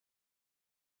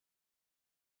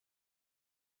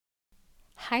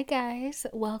Hi guys,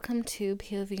 welcome to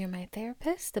POV You're My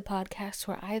Therapist, the podcast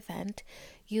where I vent,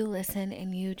 you listen,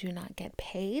 and you do not get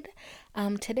paid.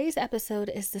 Today's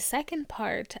episode is the second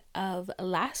part of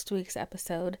last week's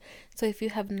episode. So if you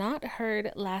have not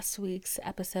heard last week's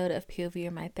episode of POV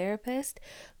You're My Therapist,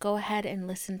 go ahead and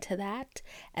listen to that,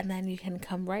 and then you can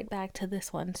come right back to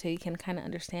this one so you can kind of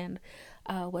understand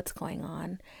what's going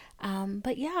on.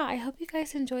 But yeah, I hope you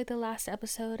guys enjoyed the last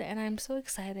episode, and I'm so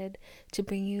excited to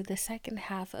bring you the second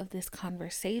half of this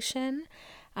conversation.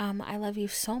 I love you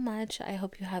so much. I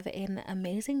hope you have an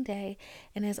amazing day.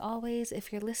 And as always,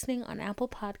 if you're listening on Apple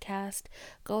Podcast,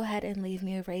 go ahead and leave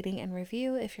me a rating and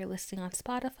review. If you're listening on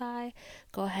Spotify,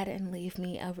 go ahead and leave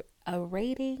me a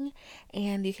rating.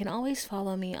 And you can always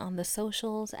follow me on the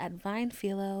socials at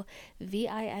Vinephilo,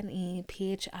 VINEPHILO,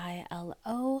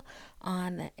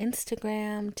 on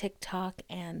Instagram, TikTok,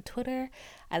 and Twitter.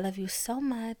 I love you so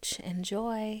much.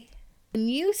 Enjoy. When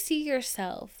you see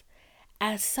yourself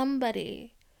as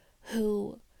somebody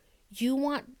who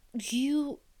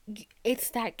it's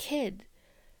that kid.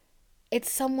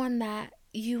 It's someone that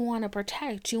you want to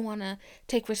protect, you want to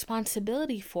take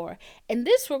responsibility for. And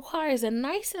this requires a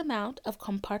nice amount of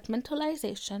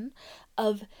compartmentalization,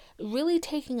 of really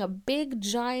taking a big,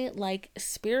 giant,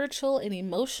 spiritual and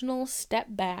emotional step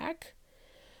back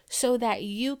so that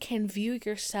you can view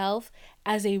yourself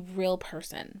as a real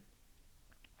person.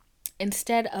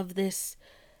 Instead of this,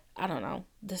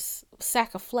 this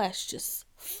sack of flesh just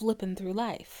flipping through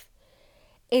life.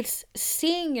 It's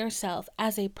seeing yourself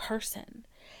as a person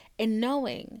and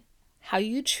knowing how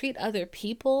you treat other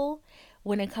people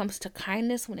when it comes to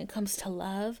kindness, when it comes to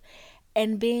love,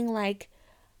 and being like,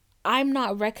 I'm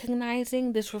not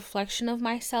recognizing this reflection of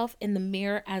myself in the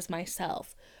mirror as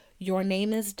myself. Your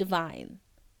name is divine.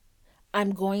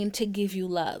 I'm going to give you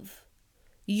love.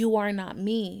 You are not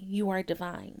me. You are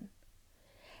divine.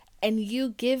 And you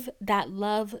give that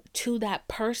love to that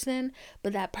person,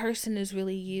 but that person is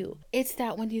really you. It's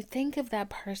that when you think of that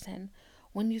person,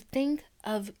 when you think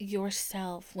of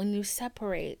yourself, when you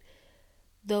separate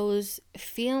those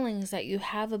feelings that you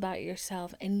have about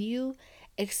yourself and you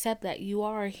accept that you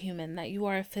are a human, that you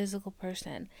are a physical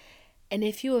person. And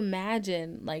if you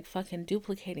imagine fucking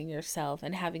duplicating yourself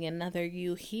and having another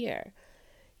you here,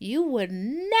 you would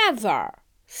never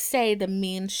say the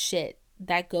mean shit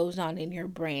that goes on in your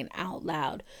brain out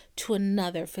loud to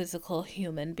another physical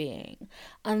human being.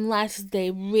 Unless they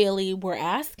really were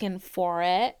asking for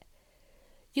it,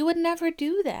 you would never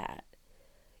do that.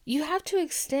 You have to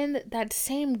extend that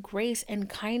same grace and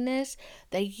kindness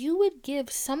that you would give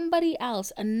somebody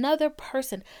else, another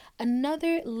person,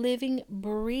 another living,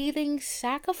 breathing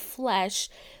sack of flesh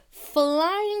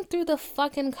flying through the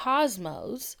fucking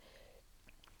cosmos.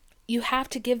 You have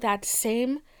to give that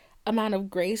same amount of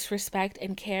grace, respect,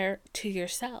 and care to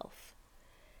yourself.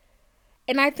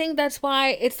 And I think that's why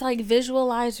it's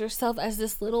visualize yourself as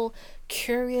this little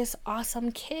curious,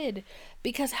 awesome kid.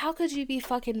 Because how could you be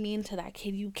fucking mean to that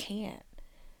kid? You can't.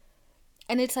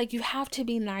 And it's you have to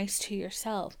be nice to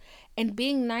yourself. And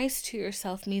being nice to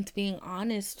yourself means being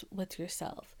honest with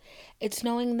yourself. It's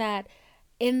knowing that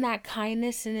in that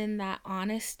kindness and in that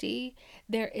honesty,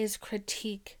 there is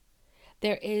critique.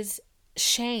 There is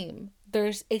shame.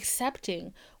 There's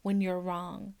accepting when you're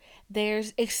wrong.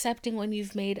 There's accepting when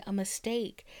you've made a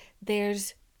mistake.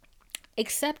 There's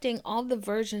accepting all the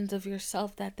versions of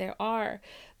yourself that there are,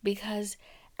 because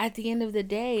at the end of the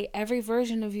day, every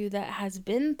version of you that has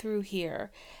been through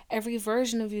here, every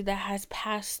version of you that has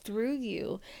passed through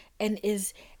you and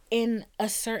is in a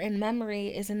certain memory,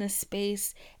 is in a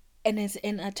space and is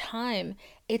in a time,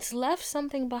 it's left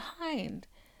something behind.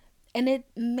 And it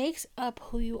makes up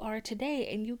who you are today.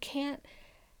 And you can't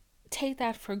take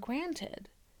that for granted.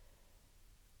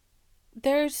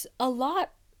 There's a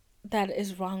lot that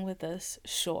is wrong with us,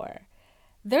 sure.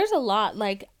 There's a lot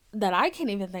that I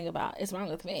can't even think about is wrong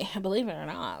with me. Believe it or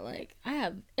not. I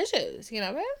have issues,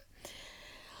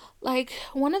 right?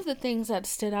 One of the things that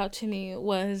stood out to me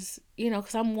was,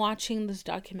 because I'm watching this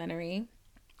documentary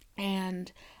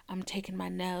and I'm taking my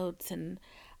notes and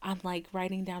I'm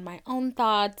writing down my own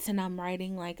thoughts, and I'm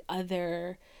writing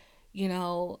other,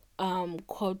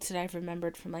 quotes that I've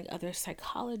remembered from other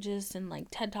psychologists and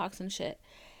TED Talks and shit.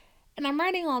 And I'm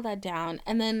writing all that down,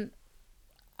 and then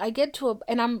I get to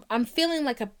I'm feeling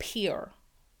like a peer.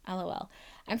 LOL.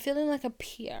 I'm feeling like a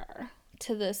peer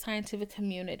to the scientific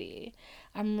community.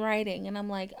 I'm writing and I'm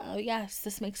like, oh yes,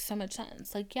 this makes so much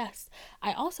sense. Yes,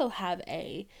 I also have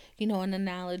an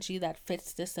analogy that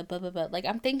fits this, blah, blah, blah.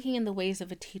 I'm thinking in the ways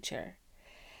of a teacher.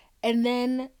 And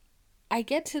then I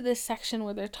get to this section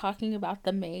where they're talking about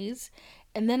the maze,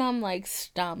 And then I'm like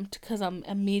stumped because I'm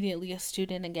immediately a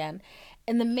student again.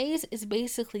 And the maze is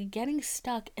basically getting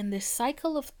stuck in this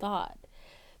cycle of thought.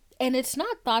 And it's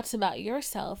not thoughts about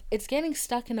yourself, it's getting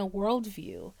stuck in a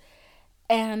worldview.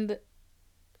 And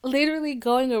literally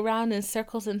going around in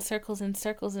circles and circles and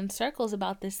circles and circles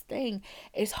about this thing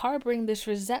is harboring this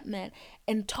resentment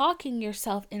and talking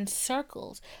yourself in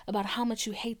circles about how much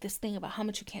you hate this thing, about how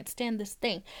much you can't stand this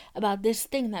thing, about this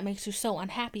thing that makes you so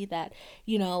unhappy that,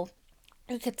 you know,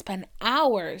 you could spend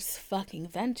hours fucking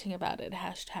venting about it.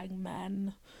 Hashtag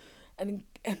men and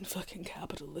fucking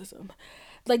capitalism.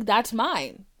 Like, that's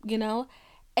mine, you know?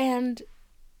 And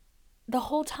the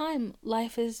whole time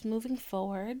life is moving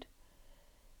forward.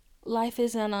 Life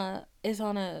is on a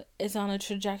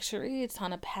trajectory, it's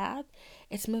on a path,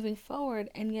 it's moving forward,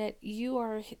 and yet you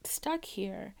are stuck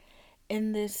here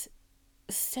in this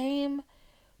same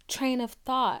train of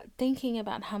thought, thinking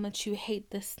about how much you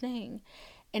hate this thing,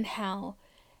 and how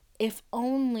if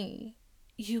only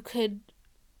you could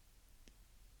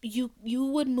you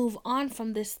would move on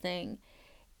from this thing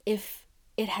if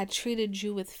it had treated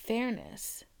you with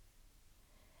fairness.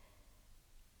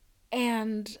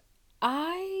 And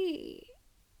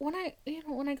when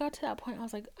I got to that point, I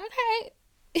was like, okay,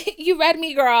 you read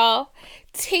me, girl.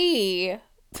 Tea.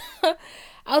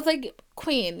 I was like,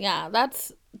 queen, yeah,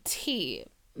 that's tea,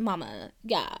 mama.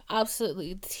 Yeah,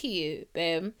 absolutely tea,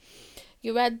 babe.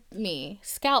 You read me,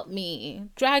 scalped me,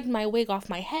 dragged my wig off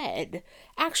my head,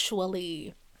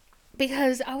 actually.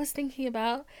 Because I was thinking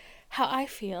about how I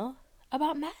feel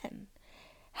about men.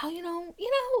 How,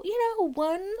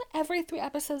 one every 3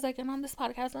 episodes I get on this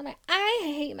podcast, I'm like, I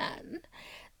hate men.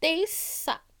 They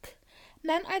suck.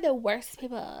 Men are the worst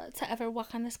people to ever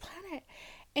walk on this planet.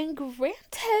 And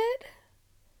granted,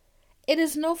 it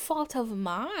is no fault of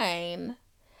mine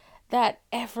that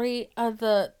every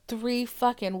other 3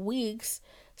 fucking weeks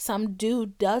some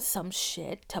dude does some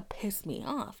shit to piss me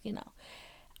off,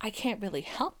 I can't really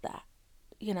help that,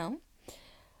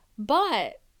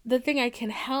 But the thing I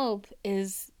can help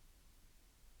is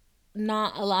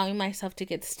not allowing myself to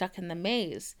get stuck in the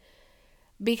maze.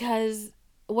 Because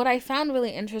what I found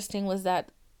really interesting was that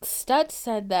Stutz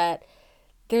said that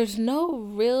there's no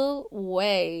real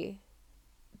way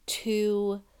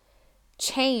to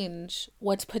change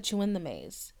what's put you in the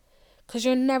maze. Because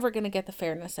you're never going to get the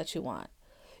fairness that you want.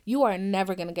 You are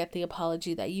never going to get the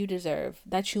apology that you deserve,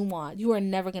 that you want. You are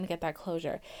never going to get that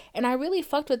closure. And I really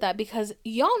fucked with that because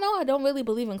y'all know I don't really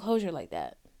believe in closure like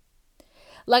that.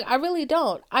 Like, I really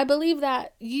don't. I believe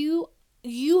that you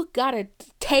gotta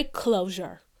take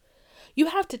closure. You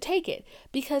have to take it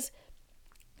because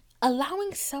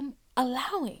allowing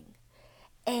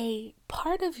a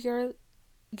part of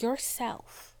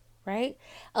yourself, right?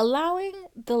 Allowing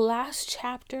the last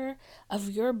chapter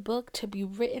of your book to be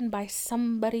written by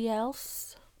somebody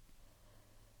else.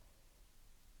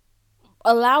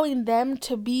 Allowing them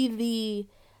to be the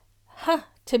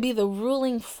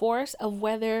ruling force of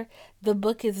whether the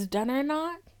book is done or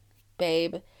not,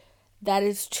 babe, that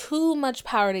is too much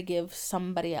power to give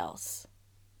somebody else.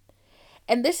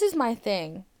 And this is my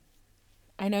thing.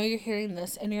 I know you're hearing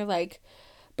this and you're like,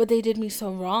 but they did me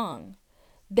so wrong.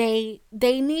 They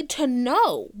need to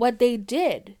know what they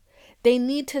did. They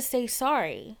need to say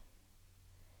sorry.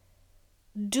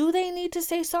 Do they need to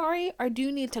say sorry, or do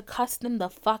you need to cuss them the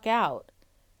fuck out?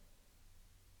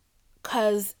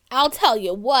 Because I'll tell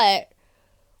you what,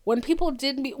 when people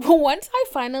did me, once I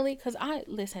finally, because I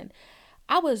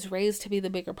was raised to be the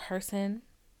bigger person.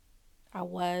 I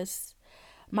was.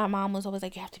 My mom was always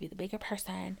like, you have to be the bigger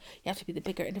person. You have to be the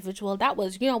bigger individual. That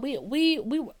was, they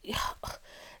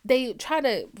try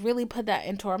to really put that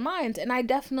into our minds. And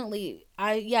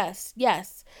yes,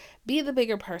 be the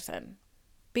bigger person.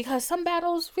 Because some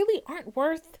battles really aren't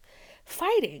worth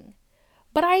fighting.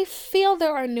 But I feel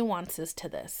there are nuances to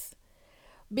this.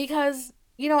 Because,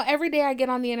 every day I get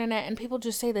on the internet and people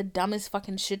just say the dumbest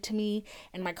fucking shit to me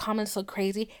and my comments look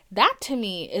crazy. That to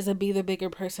me is a be the bigger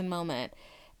person moment.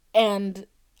 And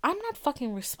I'm not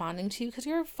fucking responding to you because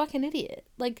you're a fucking idiot.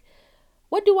 Like,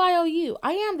 what do I owe you?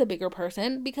 I am the bigger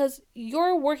person because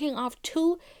you're working off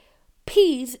 2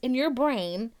 peas in your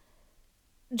brain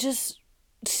just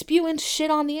spewing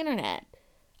shit on the internet.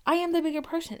 I am the bigger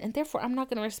person, and therefore I'm not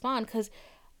going to respond because,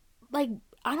 like,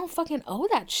 I don't fucking owe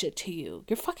that shit to you.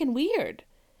 You're fucking weird.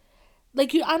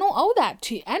 Like, I don't owe that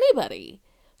to anybody.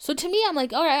 So to me, I'm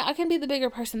like, all right, I can be the bigger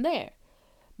person there.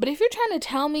 But if you're trying to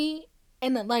tell me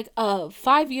in like a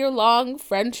 5-year-long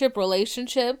friendship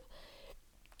relationship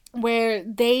where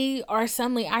they are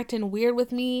suddenly acting weird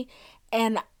with me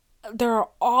and there are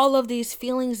all of these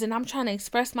feelings and I'm trying to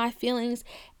express my feelings,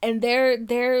 and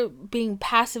they're being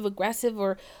passive aggressive,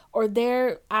 or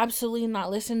they're absolutely not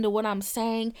listening to what I'm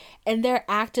saying, and they're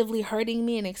actively hurting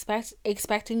me and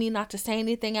expecting me not to say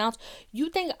anything else. You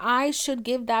think I should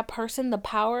give that person the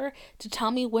power to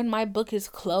tell me when my book is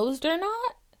closed or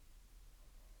not?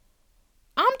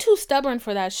 I'm too stubborn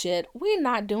for that shit. We're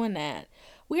not doing that.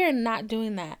 We are not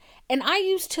doing that. And I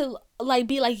used to like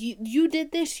be like, you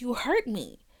did this, you hurt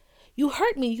me. You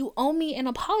hurt me. You owe me an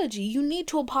apology. You need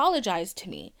to apologize to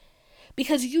me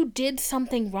because you did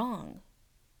something wrong.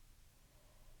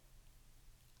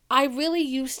 I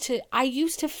used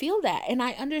to feel that, and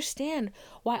I understand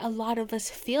why a lot of us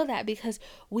feel that because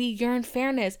we yearn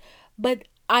fairness. But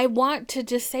I want to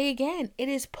just say again, it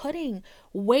is putting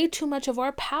way too much of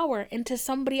our power into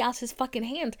somebody else's fucking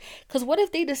hands. Because what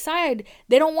if they decide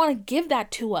they don't want to give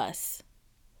that to us?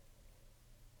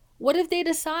 What if they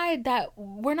decide that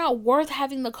we're not worth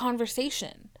having the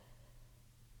conversation?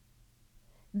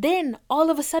 Then all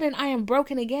of a sudden I am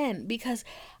broken again because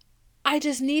I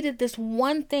just needed this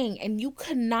one thing and you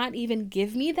could not even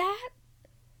give me that?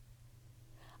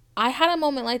 I had a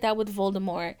moment like that with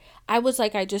Voldemort. I was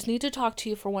like, I just need to talk to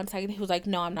you for 1 second. He was like,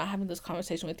 no, I'm not having this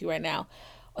conversation with you right now.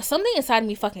 Something inside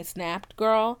me fucking snapped,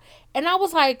 girl. And I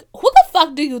was like, who the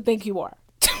fuck do you think you are?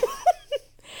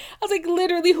 I was like,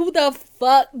 literally, who the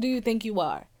fuck do you think you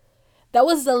are? That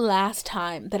was the last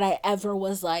time that I ever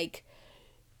was like,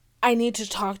 I need to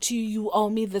talk to you. You owe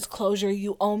me this closure.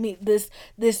 You owe me this.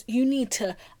 You need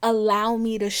to allow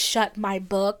me to shut my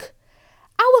book.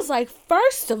 I was like,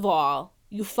 first of all,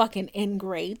 you fucking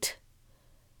ingrate.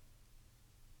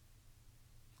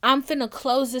 I'm finna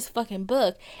close this fucking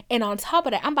book. And on top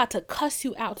of that, I'm about to cuss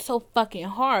you out so fucking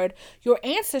hard. Your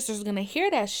ancestors are gonna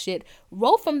hear that shit,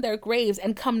 roll from their graves,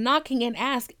 and come knocking and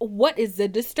ask, what is the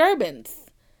disturbance?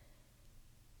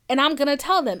 And I'm gonna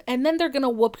tell them. And then they're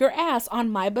gonna whoop your ass on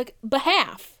my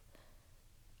behalf.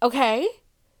 Okay?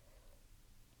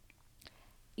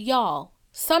 Y'all,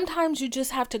 sometimes you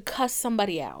just have to cuss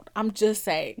somebody out. I'm just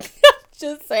saying. I'm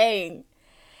just saying.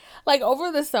 Like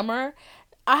over the summer,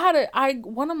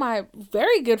 one of my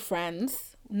very good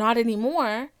friends, not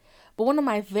anymore, but one of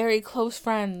my very close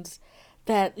friends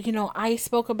that, I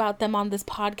spoke about them on this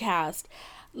podcast,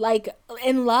 like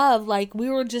in love, like we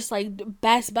were just like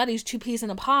best buddies, two peas in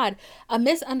a pod. A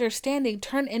misunderstanding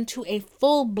turned into a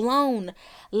full blown,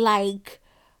 like,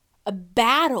 a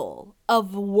battle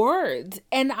of words.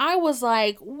 And I was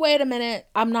like, wait a minute,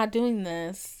 I'm not doing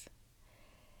this.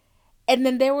 And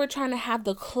then they were trying to have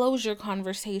the closure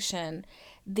conversation.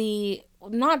 Trying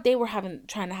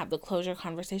to have the closure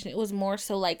conversation. It was more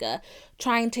so like a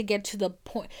trying to get to the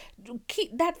point.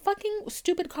 Keep that fucking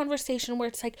stupid conversation where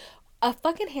it's like a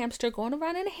fucking hamster going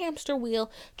around in a hamster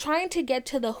wheel trying to get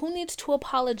to the who needs to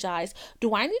apologize.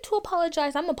 Do I need to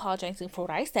apologize? I'm apologizing for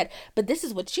what I said, but this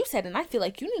is what you said, and I feel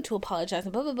like you need to apologize.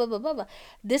 And blah blah blah blah blah blah.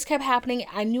 This kept happening.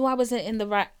 I knew I wasn't in the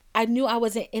right. I knew I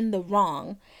wasn't in the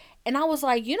wrong. And I was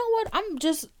like, you know what?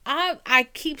 I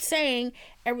keep saying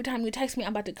every time you text me, I'm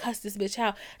about to cuss this bitch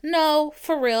out. No,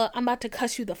 for real, I'm about to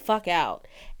cuss you the fuck out.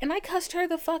 And I cussed her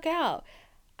the fuck out.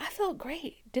 I felt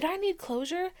great. Did I need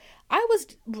closure? I was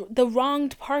the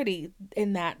wronged party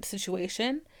in that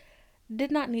situation.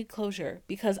 Did not need closure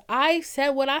because I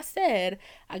said what I said.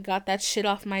 I got that shit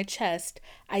off my chest.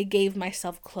 I gave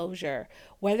myself closure.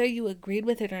 Whether you agreed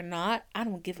with it or not, I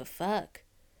don't give a fuck.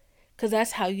 Because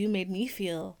that's how you made me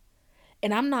feel.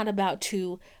 And I'm not about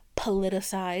to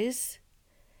politicize.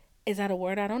 Is that a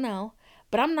word? I don't know.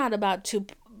 But I'm not about to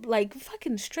like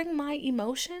fucking string my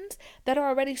emotions that are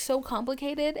already so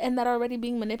complicated and that are already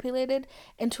being manipulated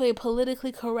into a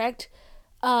politically correct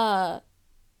paragraph.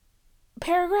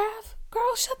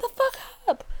 Girl, shut the fuck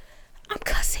up. I'm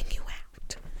cussing you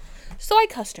out. So I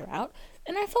cussed her out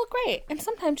and I felt great. And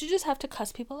sometimes you just have to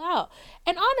cuss people out.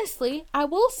 And honestly, I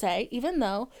will say, even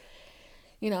though,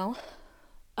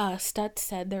 Stutz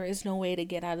said there is no way to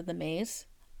get out of the maze,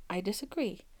 I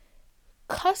disagree.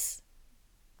 Cuss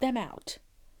them out.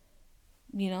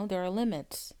 There are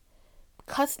limits.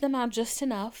 Cuss them out just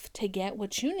enough to get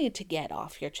what you need to get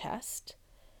off your chest.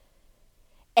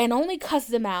 And only cuss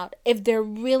them out if they're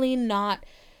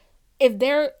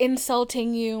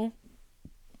insulting you,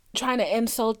 trying to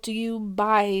insult you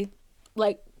by,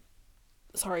 like,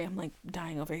 sorry, I'm like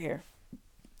dying over here.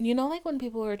 Like when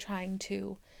people are trying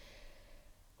to,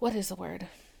 what is the word?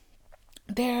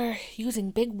 They're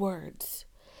using big words.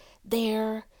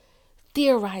 They're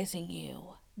theorizing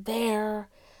you. They're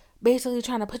basically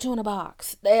trying to put you in a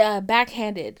box.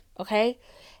 Backhanded, okay?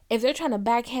 If they're trying to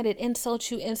backhanded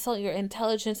insult you, insult your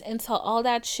intelligence, insult all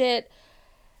that shit,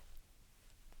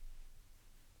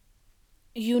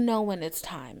 you know when it's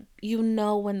time. You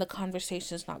know when the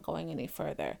conversation is not going any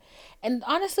further. And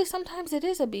honestly, sometimes it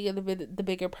is the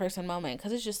bigger person moment,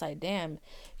 because it's just like, damn,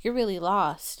 you're really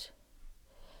lost.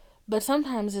 But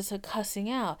sometimes it's a cussing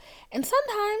out. And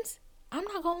sometimes, I'm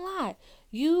not gonna lie,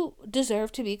 you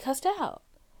deserve to be cussed out.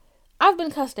 I've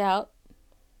been cussed out,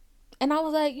 and I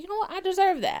was like, you know what? I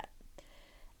deserve that.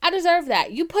 I deserve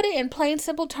that. You put it in plain,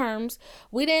 simple terms.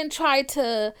 We didn't try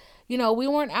to, we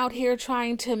weren't out here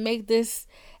trying to make this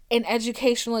an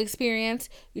educational experience.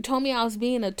 You told me I was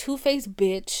being a two-faced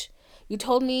bitch. You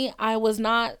told me I was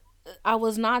not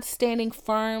standing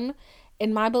firm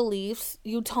in my beliefs.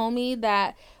 You told me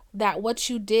that what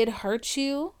you did hurt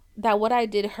you, that what I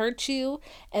did hurt you,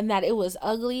 and that it was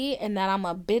ugly, and that I'm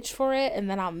a bitch for it, and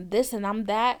that I'm this and I'm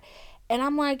that. And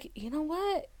I'm like, you know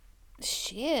what?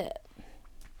 Shit.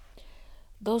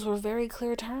 Those were very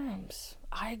clear terms.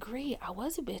 I agree. I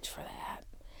was a bitch for that.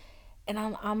 And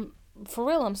I'm for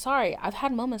real, I'm sorry. I've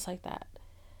had moments like that.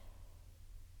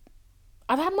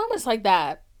 I've had moments like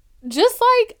that. Just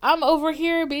like I'm over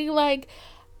here being like,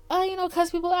 cuss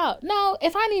people out. No,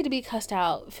 if I need to be cussed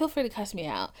out, feel free to cuss me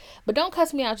out. But don't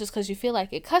cuss me out just because you feel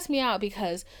like it. Cuss me out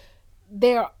because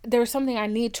there's something I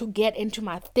need to get into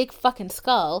my thick fucking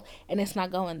skull, and it's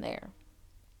not going there.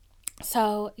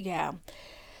 So, yeah.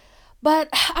 But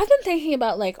I've been thinking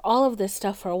about like all of this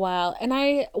stuff for a while,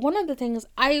 and one of the things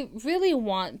I really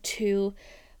want to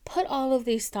put all of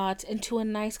these thoughts into a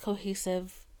nice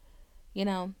cohesive, you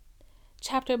know,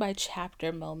 chapter by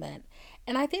chapter moment.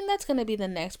 And I think that's going to be the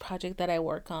next project that I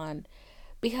work on,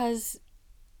 because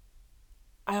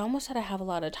I almost said I have a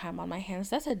lot of time on my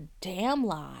hands. That's a damn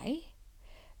lie.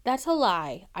 That's a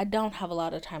lie. I don't have a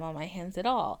lot of time on my hands at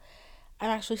all. I'm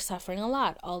actually suffering a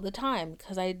lot all the time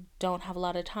because I don't have a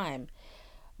lot of time.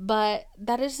 But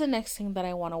that is the next thing that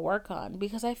I want to work on,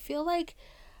 because I feel like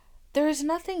there is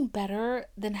nothing better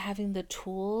than having the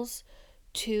tools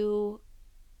to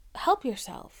help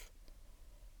yourself.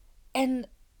 And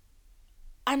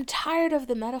I'm tired of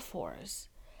the metaphors.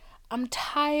 I'm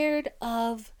tired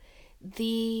of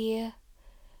the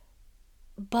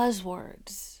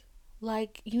buzzwords.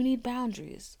 Like, you need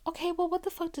boundaries. Okay, well, what the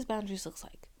fuck does boundaries look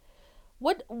like?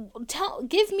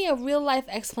 Give me a real life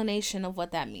explanation of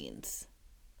what that means.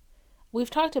 We've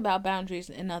talked about boundaries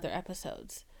in other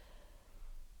episodes,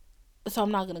 so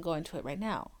I'm not going to go into it right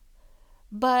now.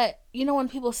 But, when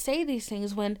people say these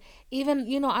things, when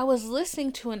even, I was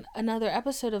listening to another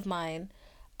episode of mine,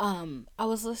 I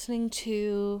was listening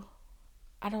to,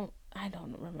 I don't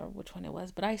remember which one it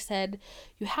was, but I said,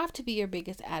 you have to be your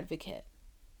biggest advocate.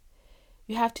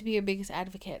 You have to be your biggest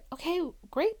advocate. Okay,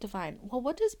 great, Divine. Well,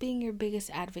 what does being your biggest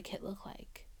advocate look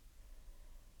like?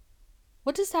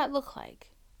 What does that look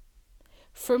like?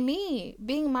 For me,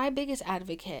 being my biggest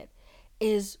advocate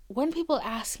is when people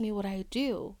ask me what I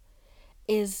do,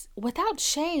 is without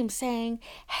shame saying,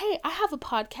 hey, I have a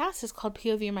podcast. It's called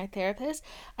POV, My Therapist.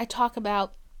 I talk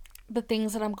about the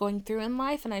things that I'm going through in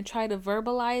life, and I try to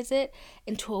verbalize it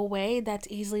into a way that's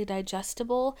easily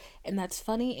digestible and that's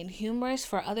funny and humorous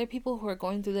for other people who are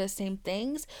going through the same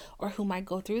things or who might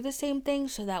go through the same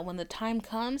things, so that when the time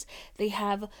comes, they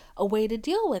have a way to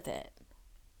deal with it.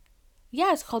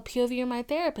 Yeah, it's called POV, My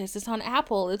Therapist. It's on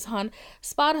Apple. It's on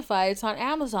Spotify. It's on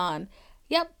Amazon.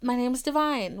 Yep, my name is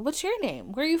Divine. What's your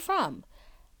name? Where are you from?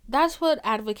 That's what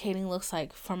advocating looks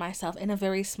like for myself in a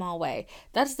very small way.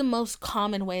 That's the most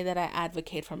common way that I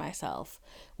advocate for myself.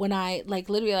 When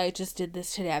literally, I just did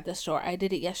this today at the store. I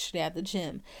did it yesterday at the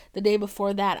gym. The day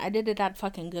before that, I did it at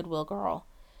fucking Goodwill, girl.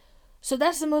 So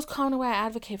that's the most common way I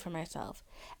advocate for myself.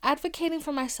 Advocating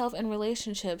for myself in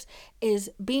relationships is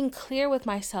being clear with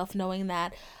myself, knowing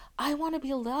that I want to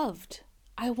be loved.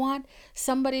 I want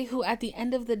somebody who, at the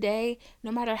end of the day,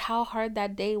 no matter how hard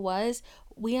that day was,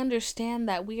 we understand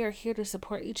that we are here to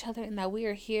support each other, and that we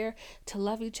are here to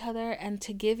love each other and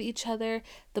to give each other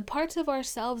the parts of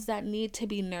ourselves that need to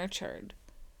be nurtured.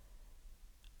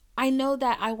 I know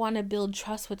that I want to build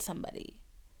trust with somebody.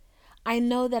 I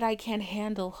know that I can't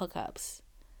handle hookups.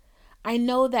 I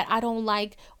know that I don't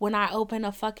like when I open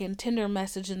a fucking Tinder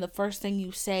message and the first thing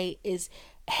you say is,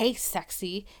 hey,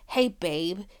 sexy, hey,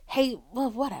 babe, hey, well,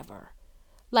 whatever.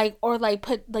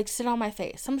 Sit on my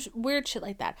face, some weird shit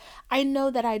like that. I know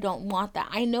that I don't want that.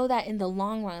 I know that in the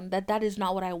long run that is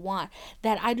not what I want.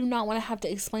 That I do not want to have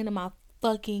to explain to my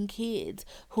fucking kids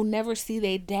who never see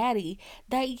their daddy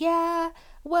that, yeah,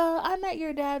 well, I met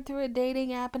your dad through a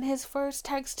dating app and his first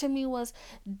text to me was,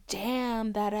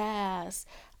 damn, that ass.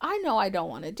 I know I don't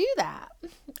want to do that.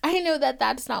 I know that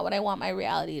that's not what I want my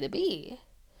reality to be.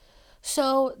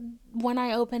 So when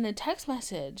I open a text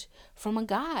message from a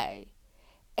guy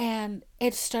and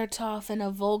it starts off in a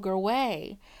vulgar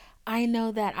way, I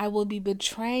know that I will be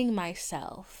betraying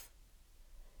myself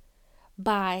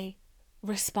by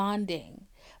responding,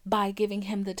 by giving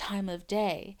him the time of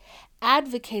day.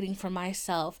 Advocating for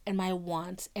myself and my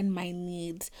wants and my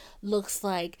needs looks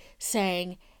like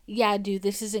saying, yeah, dude,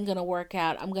 this isn't going to work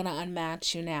out. I'm going to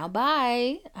unmatch you now.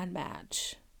 Bye.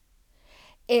 Unmatch.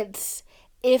 It's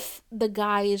if the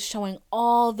guy is showing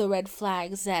all the red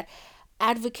flags that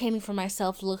advocating for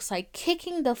myself looks like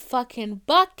kicking the fucking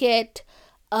bucket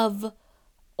of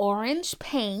orange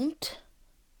paint,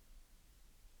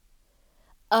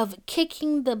 of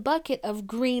kicking the bucket of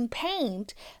green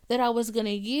paint that I was going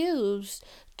to use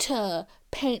to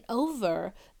paint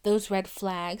over those red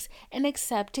flags and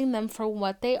accepting them for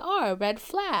what they are, red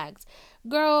flags.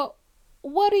 Girl,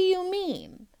 what do you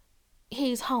mean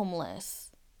he's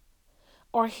homeless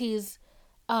or he's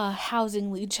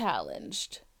housingly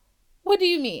challenged? What do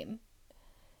you mean?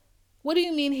 What do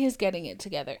you mean he's getting it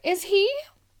together? Is he?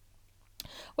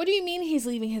 What do you mean he's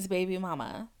leaving his baby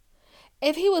mama?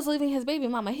 If he was leaving his baby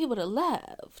mama, he would have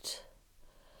left.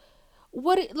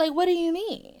 What do you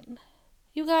mean?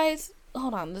 You guys,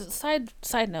 hold on. Side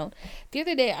note. The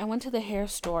other day, I went to the hair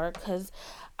store because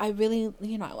I really,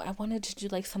 I wanted to do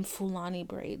like some Fulani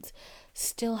braids.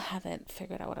 Still haven't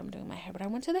figured out what I'm doing with my hair, but I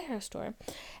went to the hair store.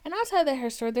 And outside the hair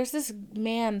store, there's this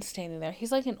man standing there.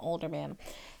 He's like an older man.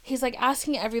 He's like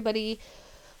asking everybody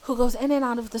who goes in and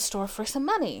out of the store for some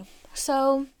money.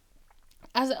 So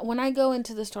when I go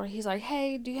into the store, he's like,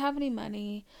 "Hey, do you have any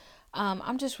money?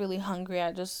 I'm just really hungry.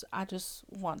 I just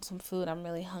want some food. I'm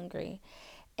really hungry."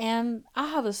 And I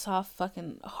have a soft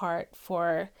fucking heart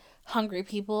for hungry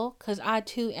people because I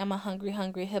too am a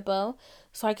hungry hippo.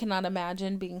 So I cannot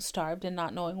imagine being starved and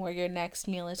not knowing where your next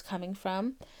meal is coming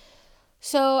from.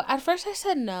 So at first I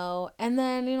said no. And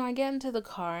then, I get into the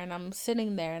car and I'm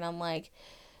sitting there and I'm like,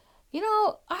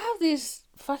 I have these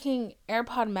fucking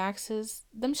AirPod Maxes.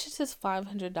 Them shits is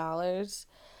 $500.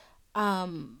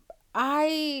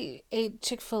 I ate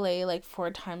Chick-fil-A like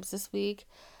 4 times this week.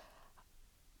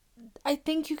 I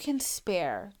think you can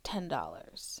spare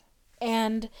 $10.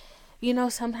 And,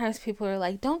 sometimes people are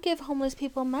like, don't give homeless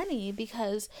people money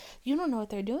because you don't know what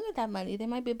they're doing with that money. They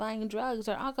might be buying drugs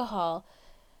or alcohol.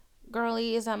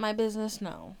 Girlie, is that my business?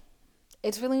 No.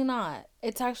 It's really not.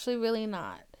 It's actually really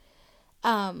not.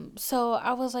 So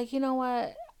I was like, you know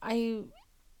what? I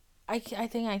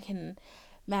think I can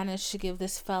manage to give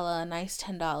this fella a nice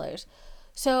 $10.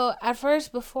 So at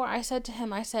first, before I said to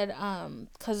him, I said,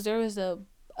 cause there was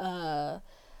I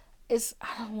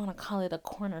don't want to call it a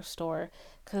corner store,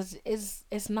 cause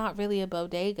it's not really a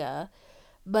bodega,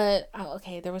 but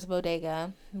okay, there was a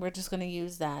bodega. We're just gonna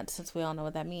use that since we all know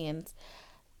what that means.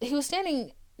 He was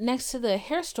standing next to the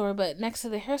hair store, but next to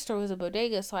the hair store was a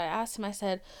bodega. So I asked him, I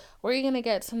said, where are you going to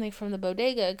get something from the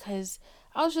bodega? Because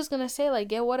I was just going to say, like,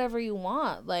 get whatever you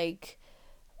want. Like,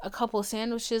 a couple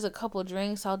sandwiches, a couple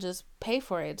drinks. I'll just pay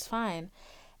for it. It's fine.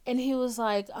 And he was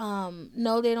like,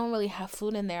 no, they don't really have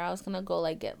food in there. I was going to go,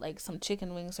 like, get, like, some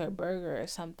chicken wings or a burger or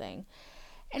something.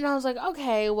 And I was like,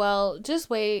 okay, well, just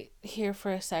wait here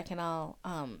for a second. I'll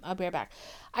be right back.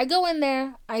 I go in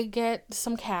there. I get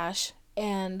some cash.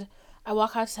 And I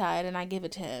walk outside and I give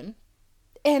it to him.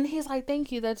 And he's like,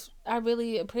 thank you. I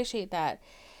really appreciate that.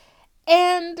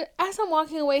 And as I'm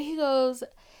walking away, he goes,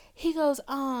 yo,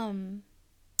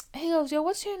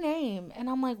 what's your name? And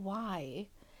I'm like, why?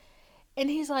 And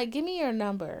he's like, give me your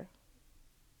number.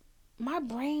 My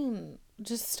brain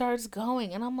just starts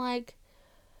going. And I'm like,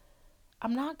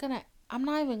 I'm not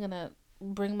even gonna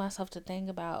bring myself to think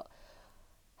about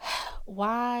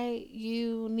why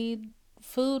you need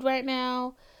food right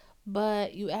now,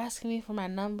 but you asking me for my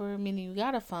number, meaning you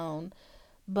got a phone,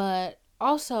 but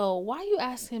also, why you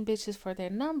asking bitches for their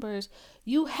numbers?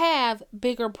 You have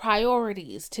bigger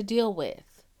priorities to deal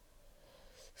with.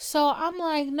 So I'm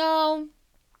like, no,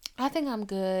 I think I'm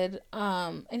good.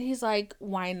 And he's like,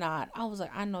 why not? I was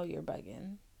like, I know you're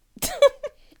bugging. I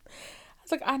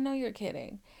was like, I know you're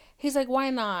kidding. He's like, why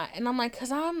not? And I'm like,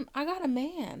 cause I got a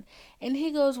man. And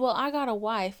he goes, well, I got a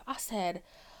wife. I said,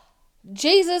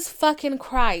 Jesus fucking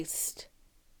Christ.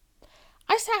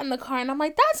 I sat in the car and I'm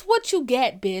like, that's what you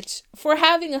get, bitch, for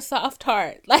having a soft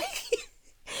heart. Like,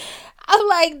 I'm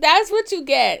like, that's what you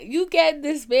get. You get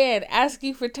this man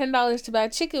asking for $10 to buy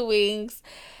chicken wings,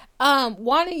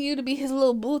 wanting you to be his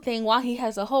little boo thing while he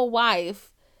has a whole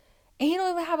wife, and he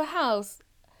don't even have a house.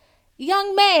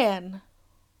 Young man.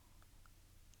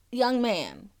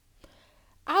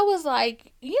 I was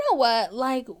like, you know what?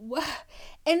 Like, what?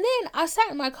 And then I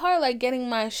sat in my car, like, getting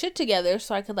my shit together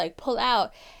so I could, like, pull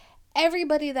out.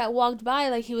 everybody that walked by,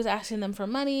 like, he was asking them for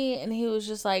money, and he was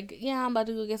just like, yeah, I'm about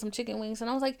to go get some chicken wings. And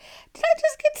I was like, did I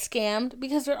just get scammed?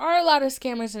 Because there are a lot of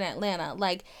scammers in Atlanta.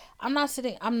 Like, I'm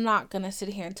not gonna sit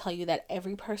here and tell you that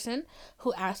every person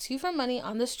who asks you for money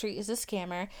on the street is a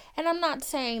scammer. And I'm not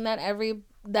saying that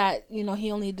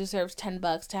he only deserves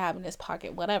 $10 to have in his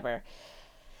pocket, whatever.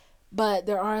 But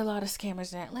there are a lot of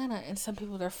scammers in Atlanta, and some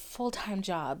people, their full-time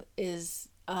job is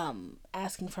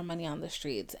asking for money on the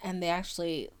streets, and they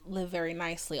actually live very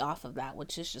nicely off of that,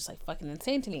 which is just like fucking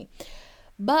insane to me.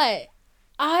 But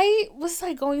I was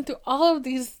like going through all of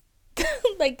these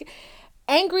like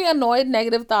angry, annoyed,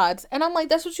 negative thoughts, and I'm like,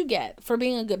 that's what you get for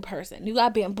being a good person. You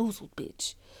got bamboozled,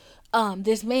 bitch.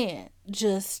 This man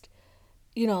just,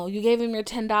 you gave him your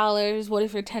 $10. What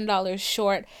if you're $10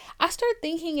 short? I start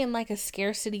thinking in like a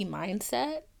scarcity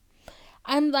mindset.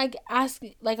 I'm like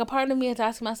asking, like, a part of me is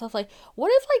asking myself, like,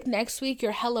 what if like next week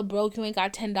you're hella broke, you ain't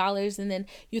got $10, and then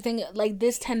you think like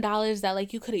this $10 that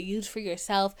like you could have used for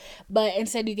yourself, but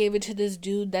instead you gave it to this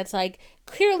dude that's like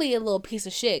clearly a little piece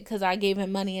of shit because I gave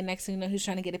him money, and next thing you know, he's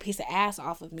trying to get a piece of ass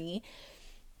off of me.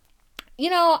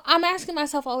 I'm asking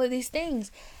myself all of these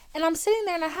things, and I'm sitting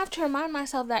there and I have to remind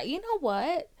myself that, you know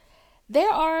what? There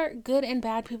are good and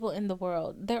bad people in the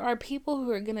world. There are people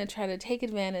who are going to try to take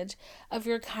advantage of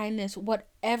your kindness,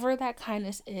 whatever that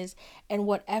kindness is, and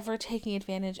whatever taking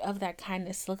advantage of that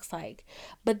kindness looks like.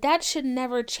 But that should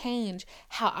never change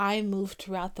how I move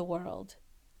throughout the world.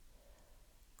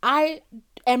 I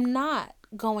am not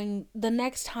going, the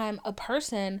next time a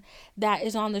person that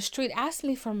is on the street asks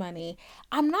me for money,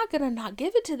 I'm not going to not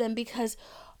give it to them because,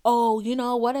 oh,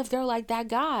 what if they're like that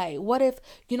guy? What if,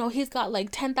 he's got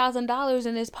like $10,000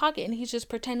 in his pocket and he's just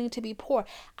pretending to be poor?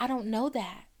 I don't know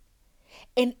that.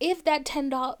 And if that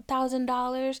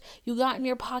 $10,000 you got in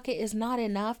your pocket is not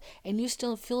enough and you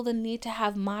still feel the need to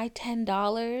have my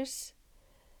 $10,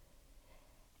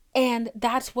 and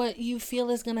that's what you feel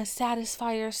is going to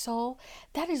satisfy your soul,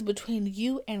 that is between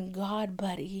you and God,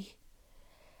 buddy.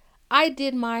 I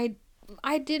did my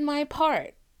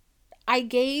part. I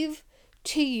gave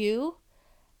to you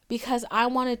because I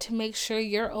wanted to make sure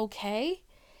you're okay.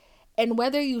 And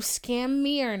whether you scam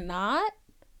me or not,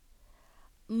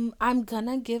 I'm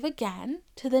gonna give again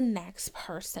to the next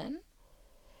person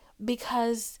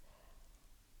because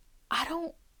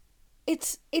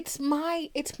it's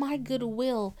my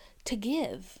goodwill to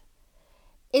give.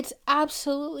 It's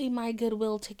absolutely my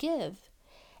goodwill to give.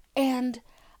 And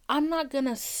I'm not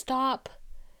gonna stop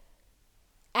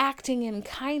acting in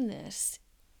kindness,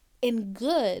 in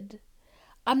good.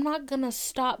 I'm not going to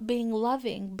stop being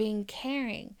loving, being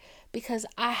caring, because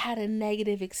I had a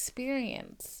negative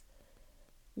experience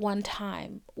one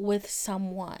time with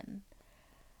someone.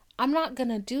 I'm not going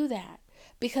to do that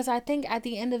because I think at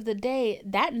the end of the day,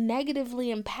 that negatively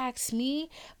impacts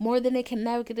me more than it can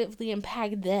negatively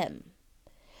impact them.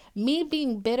 Me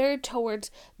being bitter towards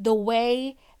the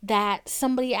way that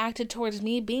somebody acted towards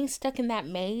me, being stuck in that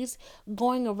maze,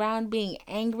 going around being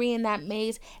angry in that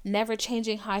maze, never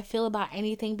changing how I feel about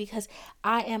anything because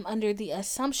I am under the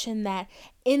assumption that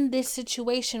in this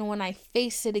situation, when I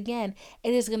face it again,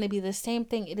 it is going to be the same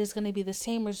thing. It is going to be the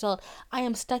same result. I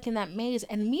am stuck in that maze.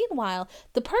 And meanwhile,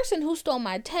 the person who stole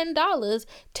my $10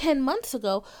 10 months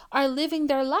ago are living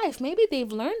their life. Maybe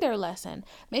they've learned their lesson.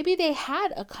 Maybe they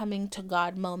had a coming to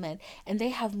God moment and they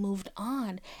have moved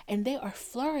on and they are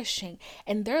flourishing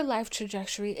and their life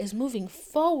trajectory is moving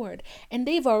forward and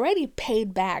they've already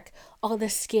paid back all the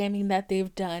scamming that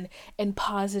they've done and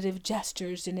positive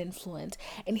gestures and influence.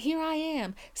 And here I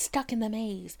am stuck in the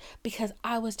maze because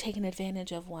I was taken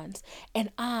advantage of once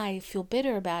and I feel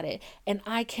bitter about it and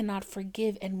I cannot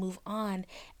forgive and move on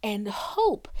and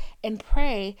hope and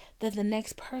pray that the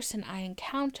next person I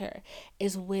encounter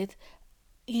is with,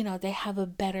 they have a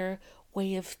better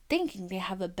way of thinking. They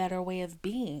have a better way of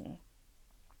being.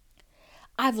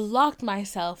 I've locked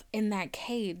myself in that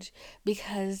cage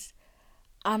because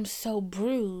I'm so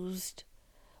bruised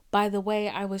by the way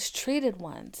I was treated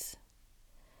once.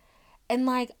 And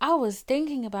I was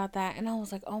thinking about that and I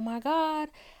was like, oh my God,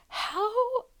 how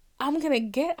I'm going to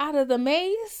get out of the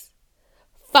maze?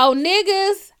 For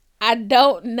niggas, I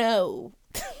don't know.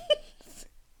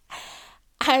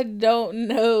 I don't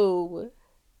know.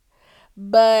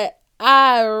 But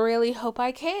I really hope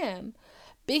I can.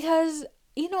 Because,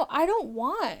 I don't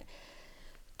want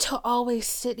to always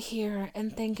sit here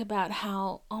and think about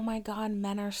how, oh my God,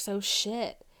 men are so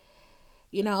shit.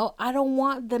 I don't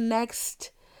want the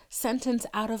next sentence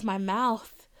out of my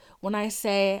mouth when I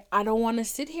say, I don't want to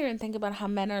sit here and think about how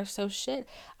men are so shit.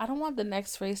 I don't want the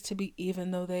next phrase to be,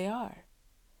 even though they are.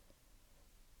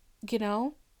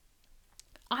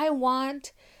 I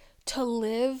want to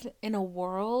live in a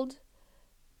world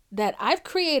that I've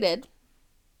created,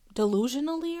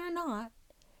 delusionally or not,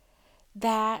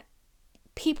 that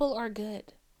people are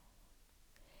good.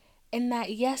 And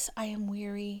that, yes, I am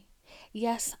weary.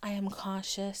 Yes, I am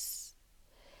cautious.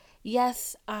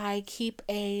 Yes, I keep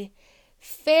a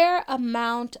fair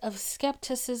amount of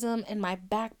skepticism in my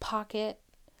back pocket.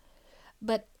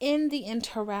 But in the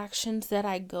interactions that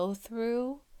I go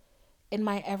through in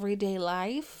my everyday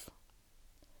life,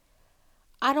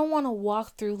 I don't want to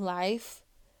walk through life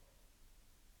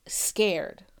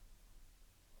scared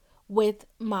with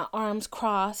my arms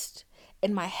crossed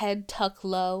and my head tucked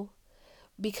low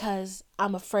because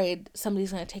I'm afraid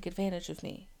somebody's going to take advantage of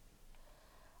me.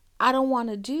 I don't want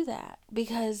to do that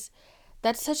because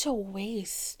that's such a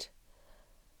waste.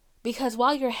 Because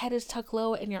while your head is tucked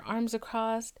low and your arms are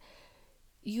crossed,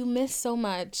 you miss so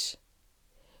much.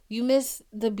 You miss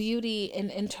the beauty in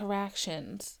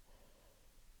interactions.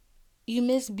 You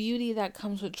miss beauty that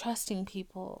comes with trusting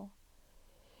people.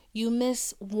 You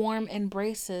miss warm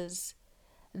embraces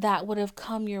that would have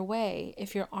come your way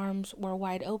if your arms were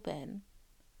wide open.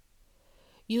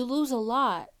 You lose a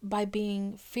lot by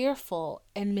being fearful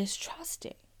and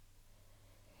mistrusting.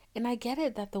 And I get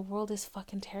it that the world is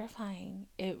fucking terrifying.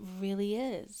 It really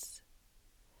is.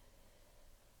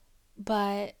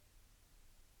 But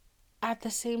at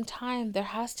the same time, there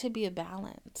has to be a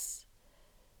balance.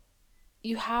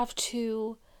 You have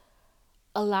to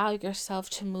allow yourself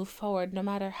to move forward no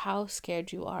matter how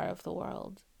scared you are of the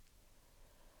world.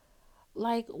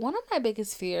 Like, one of my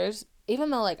biggest fears, even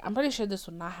though, like, I'm pretty sure this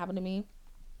would not happen to me,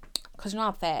 because, you know,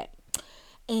 I'm fat.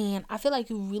 And I feel like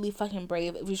you're really fucking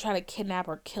brave if you try to kidnap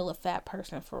or kill a fat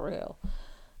person for real.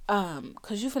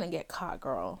 Because you finna get caught,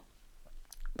 girl.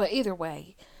 But either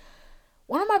way,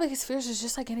 one of my biggest fears is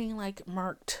just, like, getting, like,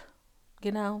 murked,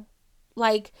 you know?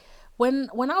 Like, when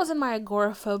I was in my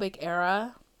agoraphobic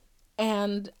era,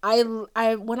 and I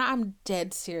when I'm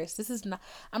dead serious, this is not,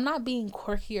 I'm not being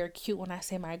quirky or cute when I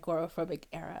say my agoraphobic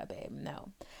era, babe.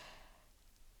 No.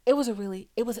 It was a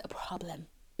problem.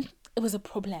 It was a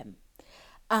problem.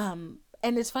 And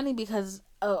it's funny because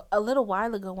a little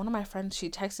while ago, one of my friends, she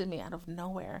texted me out of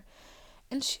nowhere,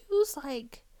 and she was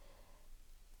like,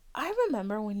 I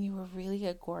remember when you were really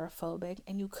agoraphobic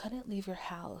and you couldn't leave your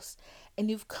house, and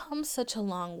you've come such a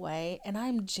long way, and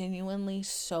I'm genuinely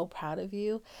so proud of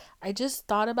you. I just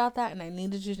thought about that and I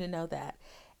needed you to know that.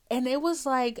 And it was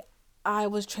like I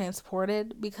was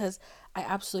transported because I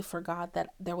absolutely forgot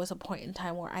that there was a point in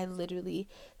time where I literally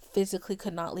physically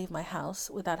could not leave my house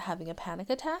without having a panic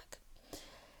attack.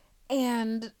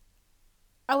 And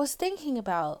I was thinking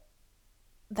about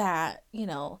that, you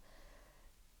know,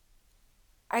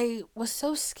 I was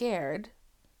so scared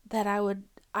that I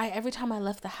every time I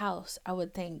left the house, I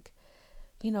would think,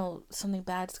 you know, something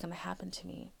bad's going to happen to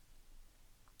me.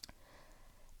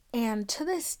 And to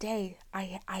this day,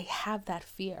 I have that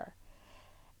fear.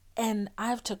 And I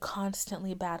have to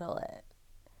constantly battle it.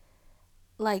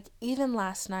 Like, even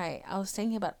last night, I was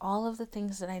thinking about all of the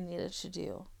things that I needed to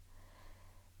do.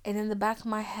 And in the back of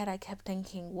my head, I kept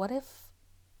thinking, what if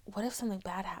something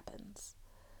bad happens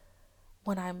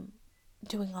when I'm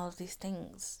doing all of these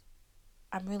things?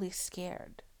 I'm really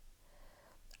scared.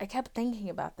 I kept thinking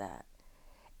about that.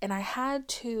 And I had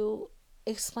to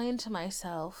explain to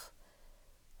myself,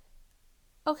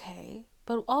 okay,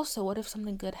 but also, what if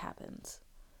something good happens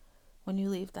when you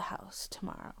leave the house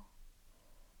tomorrow?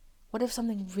 What if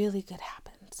something really good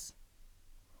happens?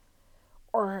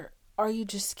 Or are you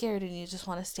just scared and you just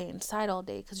want to stay inside all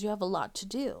day because you have a lot to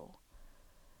do?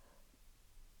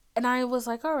 And I was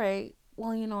like, all right,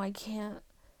 well, you know, I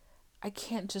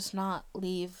can't just not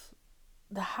leave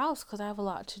the house because I have a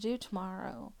lot to do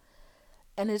tomorrow.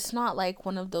 And it's not like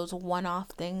one of those one-off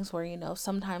things where, you know,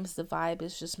 sometimes the vibe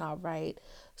is just not right.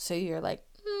 So you're like,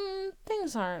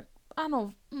 things aren't, I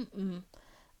don't,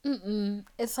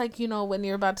 It's like, you know, when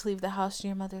you're about to leave the house and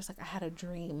your mother's like, I had a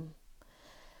dream.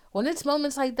 When it's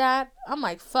moments like that, I'm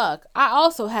like, fuck, I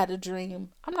also had a dream.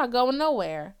 I'm not going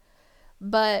nowhere.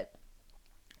 But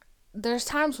there's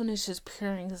times when it's just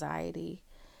pure anxiety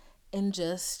and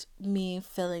just me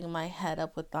filling my head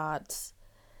up with thoughts.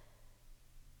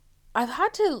 I've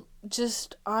had to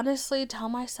just honestly tell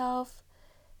myself,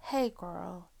 hey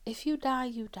girl, if you die,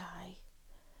 you die.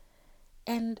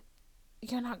 And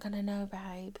you're not gonna know,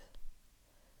 babe.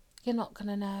 You're not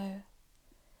gonna know.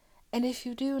 And if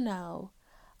you do know,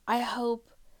 I hope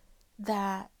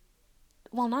that,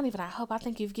 well, not even I hope, I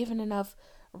think you've given enough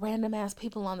random ass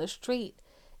people on the street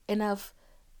enough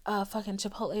fucking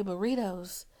Chipotle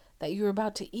burritos that you were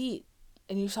about to eat,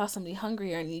 and you saw somebody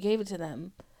hungrier and you gave it to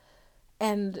them.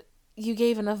 And you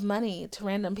gave enough money to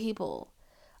random people.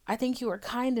 I think you are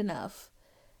kind enough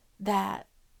that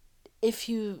if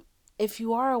you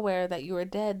are aware that you are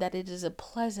dead, that it is a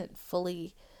pleasant,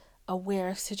 fully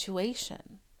aware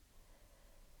situation.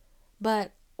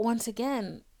 But once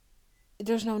again,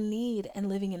 there's no need in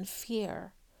living in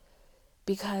fear,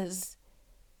 because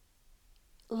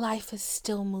life is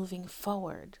still moving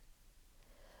forward.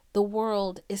 The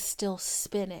world is still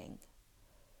spinning.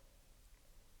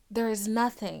 There is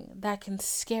nothing that can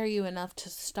scare you enough to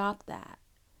stop that.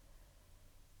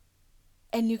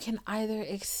 And you can either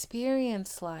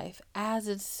experience life as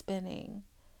it's spinning,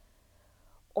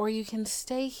 or you can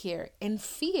stay here in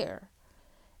fear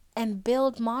and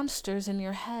build monsters in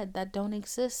your head that don't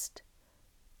exist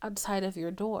outside of your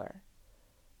door.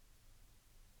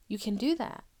 You can do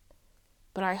that.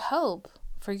 But I hope,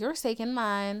 for your sake and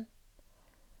mine,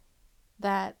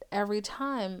 that every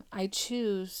time I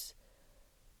choose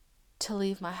to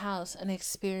leave my house and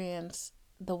experience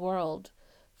the world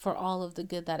for all of the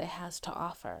good that it has to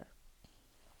offer.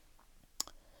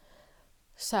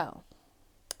 So,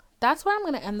 that's where I'm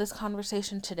going to end this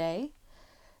conversation today,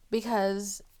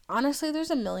 because honestly,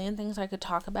 there's a million things I could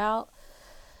talk about.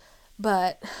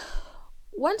 But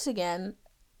once again,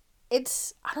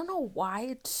 I don't know why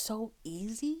it's so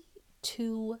easy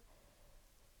to,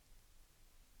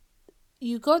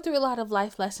 you go through a lot of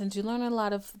life lessons, you learn a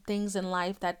lot of things in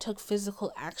life that took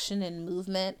physical action and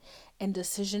movement and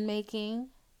decision making.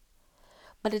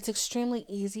 But it's extremely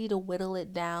easy to whittle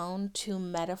it down to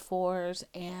metaphors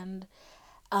and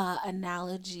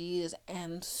analogies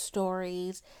and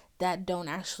stories that don't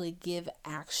actually give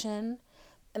action.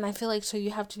 And I feel like, so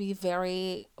you have to be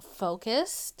very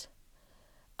focused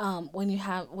when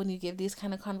you give these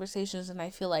kind of conversations. And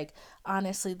I feel like,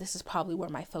 honestly, this is probably where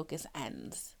my focus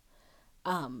ends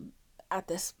at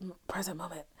this present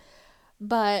moment.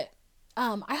 But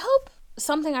I hope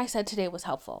something I said today was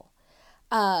helpful.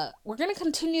 We're going to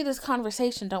continue this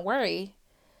conversation, don't worry,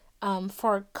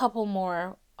 for a couple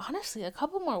more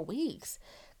weeks,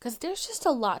 because there's just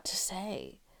a lot to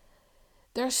say.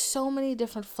 There's so many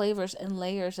different flavors and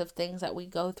layers of things that we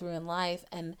go through in life,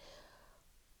 and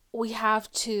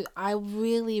I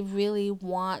really, really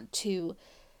want to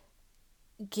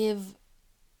give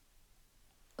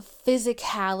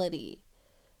physicality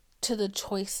to the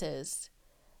choices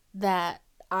that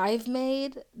I've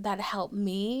made that help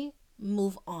me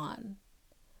move on.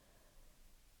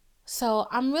 So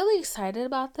I'm really excited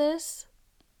about this.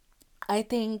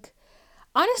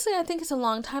 Honestly, I think it's a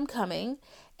long time coming.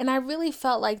 And I really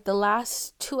felt like the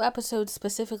last 2 episodes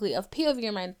specifically of POV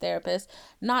or my therapist,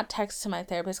 not text to my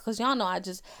therapist, because y'all know I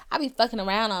be fucking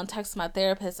around on text to my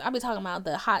therapist. I be talking about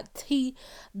the hot tea,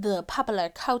 the popular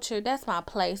culture. That's my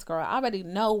place, girl. I already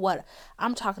know what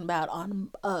I'm talking about on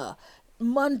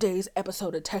Monday's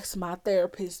episode of Text to My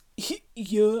Therapist.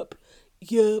 Yup.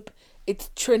 It's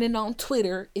trending on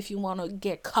Twitter if you want to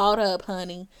get caught up,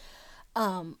 honey.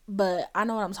 But I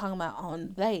know what I'm talking about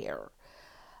on there.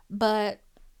 But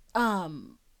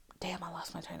damn, I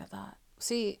lost my train of thought.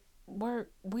 See,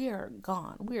 we are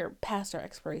gone. We are past our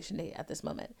expiration date at this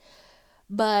moment.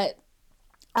 But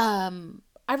I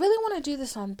really want to do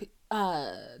this on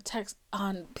text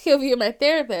on POV of my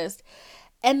therapist,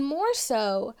 and more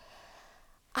so,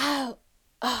 I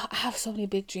have so many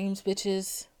big dreams,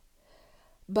 bitches.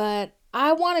 But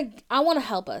I want to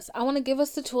help us. I want to give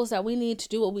us the tools that we need to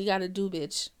do what we got to do,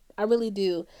 bitch. I really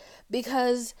do.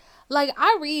 Because, like,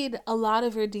 I read a lot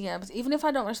of your DMs. Even if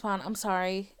I don't respond, I'm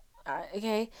sorry.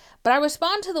 Okay? But I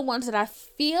respond to the ones that I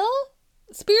feel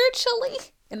spiritually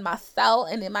in my soul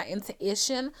and in my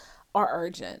intuition are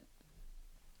urgent.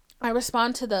 I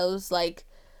respond to those, like,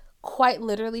 quite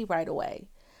literally right away.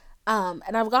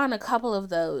 And I've gotten a couple of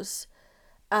those.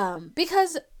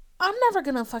 Because I'm never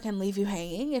gonna fucking leave you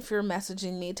hanging if you're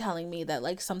messaging me telling me that,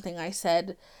 like, something I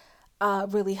said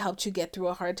really helped you get through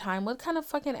a hard time. What kind of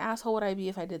fucking asshole would I be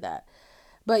if I did that?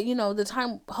 But,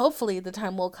 hopefully the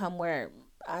time will come where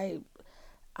I'm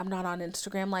not on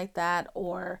Instagram like that,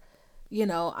 or,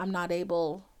 I'm not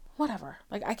able, whatever.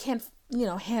 Like, I can't,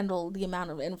 handle the amount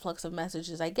of influx of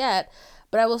messages I get,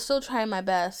 but I will still try my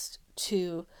best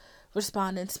to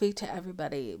respond and speak to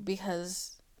everybody,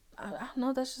 because I don't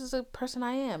know, that's just a person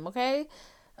I am, okay?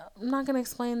 I'm not going to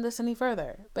explain this any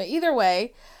further. But either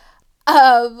way,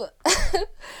 but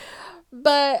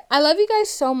I love you guys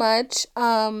so much.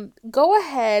 Go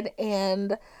ahead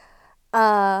and,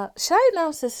 should I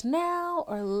announce this now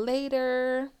or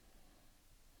later?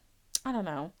 I don't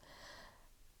know.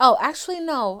 Oh, actually,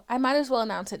 no. I might as well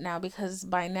announce it now, because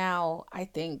by now I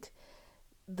think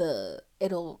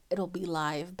it'll be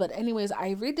live. But anyways,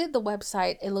 I redid the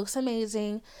website. It looks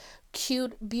amazing,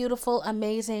 cute, beautiful,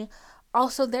 amazing.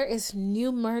 Also, there is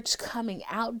new merch coming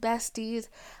out, besties.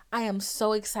 I am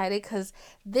so excited because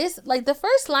this, like, the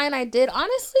first line I did,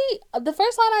 honestly, the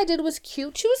first line I did was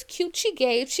cute. She was cute. She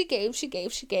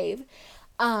gave.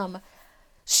 Um,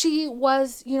 she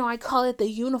was, I call it the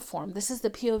uniform. This is the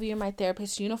POV of my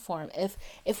therapist uniform.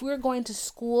 If we were going to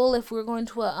school, if we were going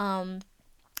to a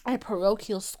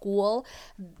parochial school,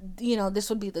 this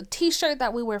would be the t-shirt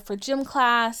that we wear for gym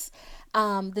class.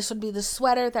 This would be the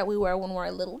sweater that we wear when we're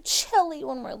a little chilly,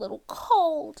 when we're a little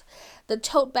cold. The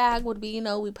tote bag would be,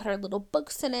 we put our little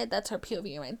books in it. That's our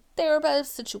POV and my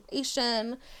therapist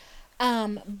situation.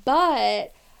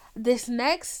 But this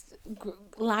next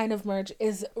line of merch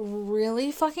is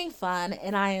really fucking fun,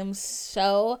 and I am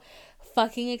so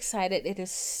fucking excited. It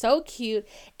is so cute.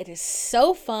 It is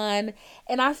so fun,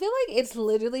 and I feel like it's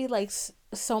literally like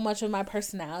so much of my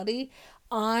personality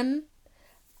on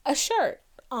a shirt,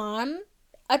 on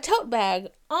a tote bag,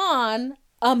 on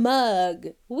a mug.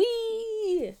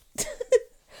 Wee!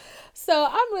 So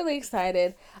I'm really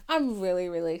excited. I'm really,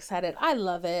 really excited. I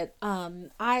love it.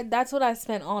 That's what I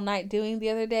spent all night doing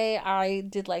the other day. I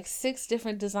did like 6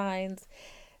 different designs.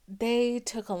 They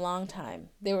took a long time.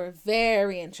 They were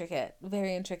very intricate,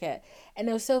 very intricate. And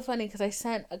it was so funny because I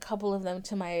sent a couple of them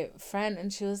to my friend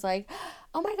and she was like,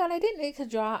 "Oh my God, I didn't know you could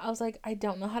draw." I was like, "I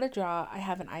don't know how to draw. I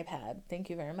have an iPad. Thank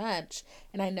you very much.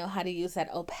 And I know how to use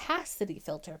that opacity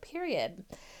filter, period."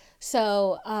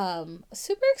 So,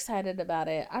 super excited about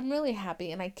it. I'm really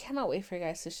happy and I cannot wait for you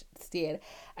guys to see it.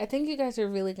 I think you guys are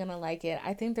really going to like it.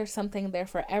 I think there's something there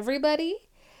for everybody.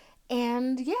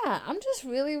 And yeah, I'm just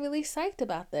really, really psyched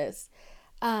about this.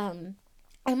 I'm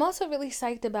also really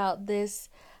psyched about this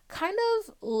kind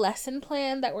of lesson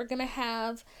plan that we're going to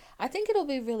have. I think it'll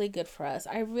be really good for us.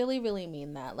 I really, really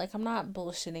mean that. Like, I'm not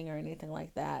bullshitting or anything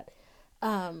like that.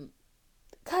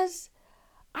 Because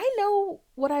I know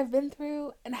what I've been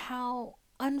through and how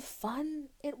unfun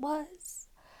it was.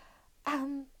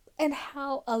 And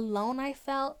how alone I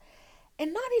felt.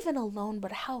 And not even alone,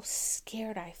 but how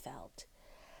scared I felt.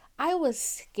 I was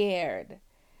scared.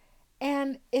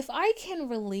 And if I can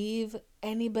relieve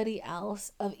anybody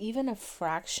else of even a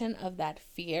fraction of that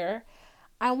fear,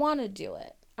 I want to do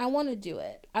it. I want to do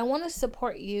it. I want to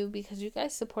support you because you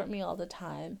guys support me all the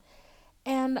time.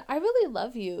 And I really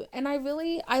love you. And I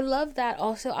love that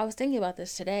also. I was thinking about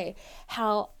this today,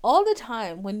 how all the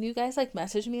time when you guys like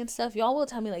message me and stuff, y'all will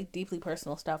tell me like deeply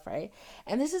personal stuff, right?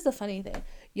 And this is the funny thing.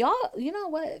 Y'all, you know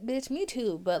what, bitch, me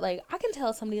too. But like, I can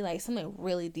tell somebody like something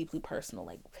really deeply personal,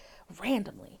 like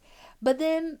randomly. But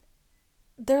then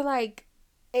they're like,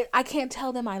 I can't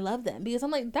tell them I love them because I'm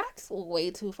like, that's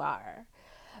way too far.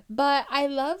 But I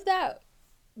love that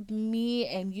me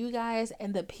and you guys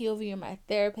and the POV of my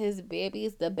therapist,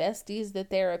 babies, the besties, the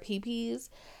therapies,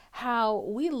 how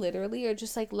we literally are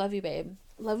just like, love you, babe.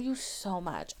 Love you so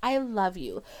much. I love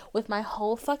you with my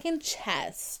whole fucking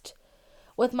chest,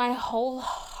 with my whole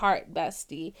heart,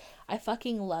 bestie. I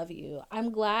fucking love you. I'm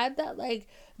glad that like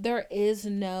there is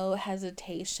no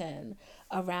hesitation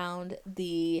around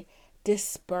the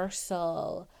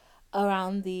dispersal,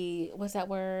 around the, what's that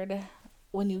word?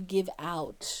 When you give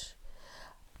out,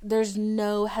 there's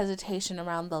no hesitation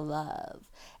around the love.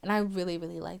 And I really,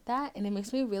 really like that. And it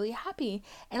makes me really happy.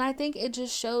 And I think it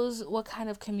just shows what kind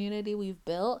of community we've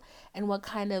built and what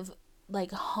kind of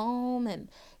like home and,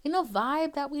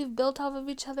 vibe that we've built off of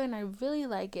each other. And I really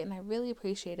like it and I really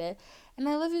appreciate it. And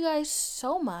I love you guys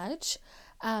so much.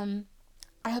 I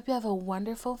hope you have a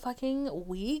wonderful fucking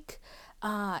week.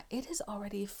 It is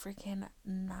already freaking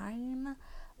 9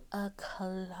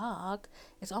 o'clock.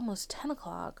 It's almost 10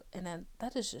 o'clock, and then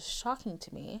that is just shocking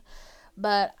to me.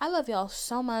 But I love y'all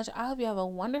so much. I hope you have a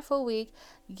wonderful week.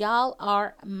 Y'all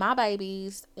are my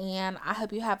babies, and I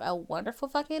hope you have a wonderful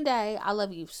fucking day. I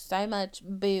love you so much.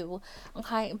 Boo.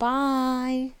 Okay,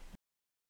 bye.